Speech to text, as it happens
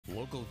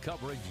Local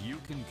coverage you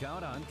can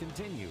count on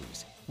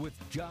continues with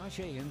Josh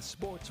Ayen's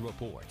Sports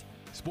Report.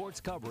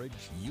 Sports coverage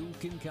you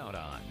can count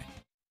on.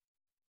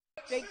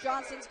 Jake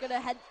Johnson's going to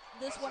head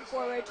this one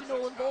forward to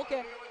Nolan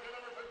Volkin.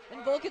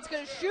 And Volkin's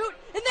going to shoot,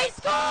 and they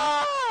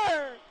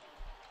score!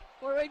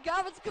 Forward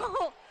Komets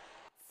goal.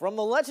 From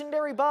the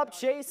legendary Bob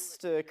Chase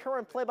to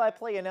current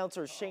play-by-play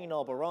announcer Shane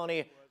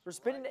Albarani, there's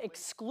been an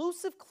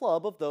exclusive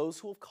club of those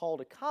who have called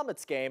a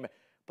Komets game,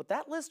 but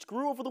that list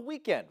grew over the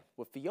weekend,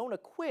 with Fiona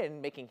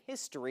Quinn making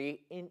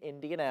history in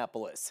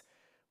Indianapolis.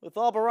 With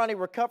Albarani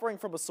recovering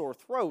from a sore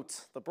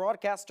throat, the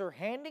broadcaster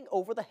handing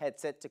over the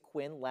headset to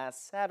Quinn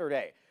last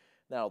Saturday.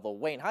 Now, the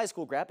Wayne High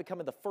School grad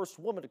becoming the first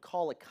woman to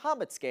call a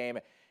Komets game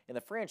in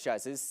the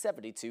franchise's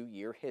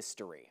 72-year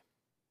history.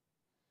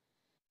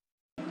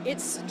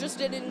 It's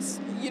just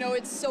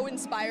it's so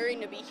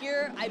inspiring to be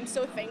here. I'm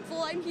so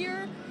thankful I'm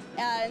here,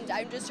 and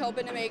I'm just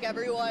hoping to make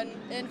everyone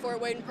in Fort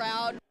Wayne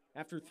proud.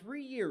 After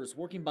 3 years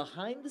working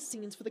behind the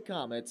scenes for the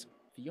Komets,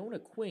 Fiona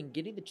Quinn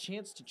getting the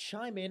chance to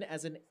chime in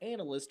as an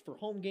analyst for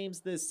home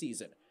games this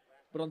season.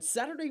 But on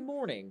Saturday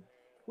morning,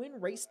 Quinn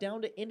raced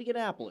down to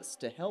Indianapolis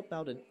to help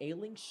out an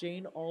ailing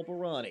Shane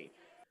Albarani.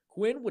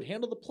 Quinn would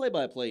handle the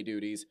play-by-play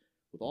duties,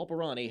 with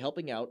Albarani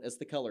helping out as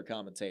the color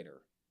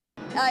commentator.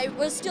 I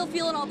was still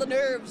feeling all the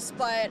nerves,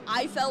 but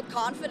I felt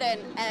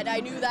confident, and I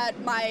knew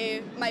that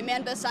my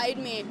man beside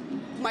me,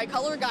 my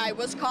color guy,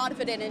 was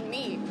confident in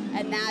me,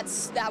 and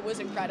that was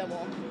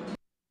incredible.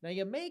 Now,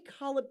 you may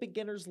call it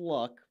beginner's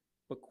luck,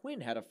 but Quinn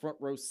had a front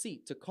row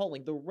seat to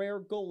calling the rare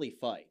goalie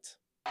fight.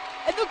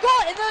 And the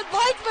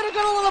linesmen are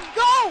going to let him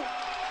go!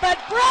 But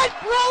Brent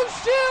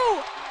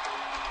Brochu!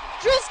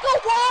 Driscoll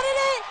wanted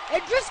it,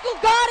 and Driscoll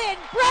got it,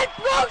 and Brent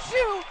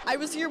Brochu! I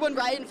was here when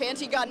Ryan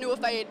Fanti got into a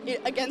fight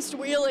against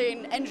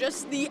Wheeling, and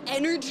just the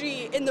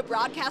energy in the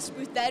broadcast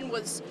booth then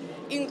was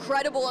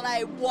incredible, and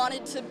I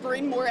wanted to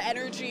bring more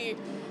energy,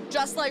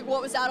 just like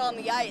what was out on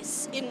the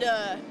ice,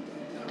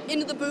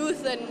 into the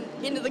booth and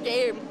into the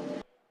game.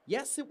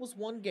 Yes, it was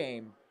one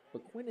game,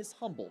 but Quinn is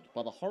humbled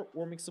by the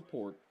heartwarming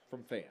support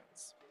from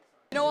fans.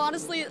 You know,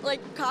 honestly,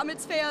 like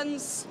Komets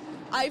fans,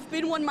 I've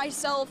been one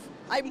myself.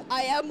 I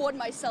am one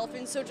myself,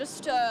 and so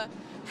just to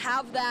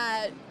have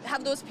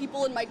those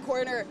people in my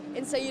corner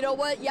and say, you know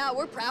what, yeah,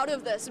 we're proud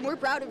of this, and we're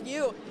proud of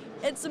you.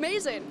 It's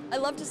amazing. I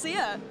love to see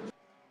it.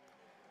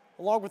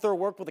 Along with her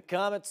work with the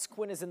Komets,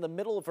 Quinn is in the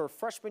middle of her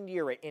freshman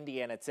year at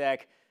Indiana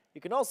Tech.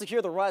 You can also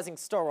hear the rising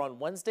star on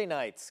Wednesday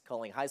nights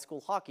calling high school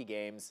hockey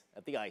games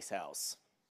at the Ice House.